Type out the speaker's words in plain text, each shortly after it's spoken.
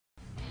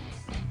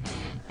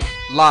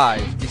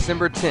Live,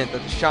 December 10th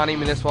at the Shawnee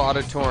Municipal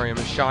Auditorium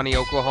in Shawnee,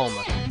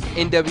 Oklahoma.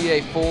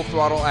 NWA Full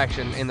Throttle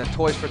Action and the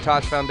Toys for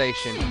Tots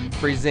Foundation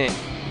present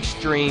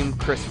Xtreme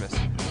Christmas.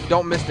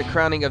 Don't miss the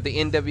crowning of the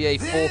NWA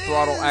Full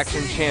Throttle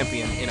Action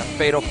Champion in a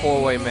fatal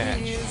 4-way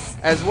match,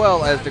 as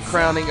well as the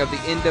crowning of the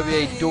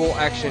NWA Dual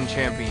Action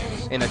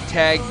Champions in a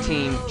tag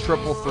team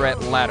triple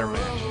threat ladder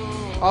match.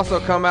 Also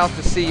come out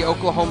to see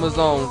Oklahoma's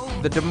own,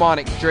 the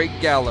demonic Drake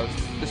Gallows,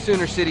 the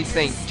Sooner City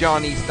Saint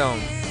John E.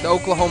 Stone, the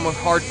Oklahoma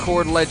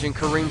hardcore legend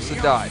Kareem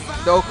Sadat,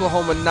 the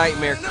Oklahoma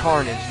Nightmare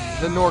Carnage,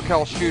 the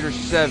NorCal Shooter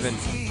 7,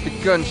 the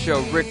Gun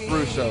Show Rick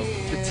Russo,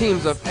 the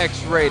teams of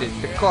X-Rated,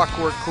 the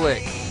Clockwork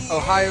Click,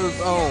 Ohio's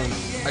own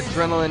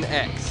Adrenaline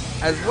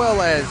X, as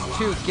well as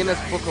 2 Guinness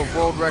Book of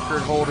World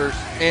Record holders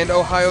and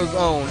Ohio's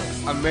own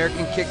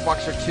American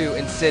Kickboxer 2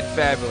 and Sid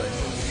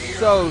Fabulous.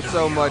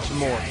 So much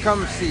more.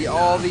 Come see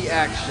all the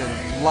action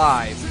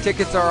live.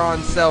 Tickets are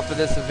on sale for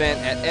this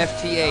event at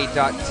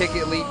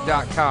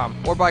fta.ticketleap.com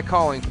or by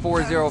calling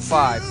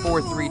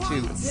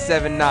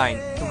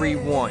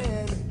 405-432-7931.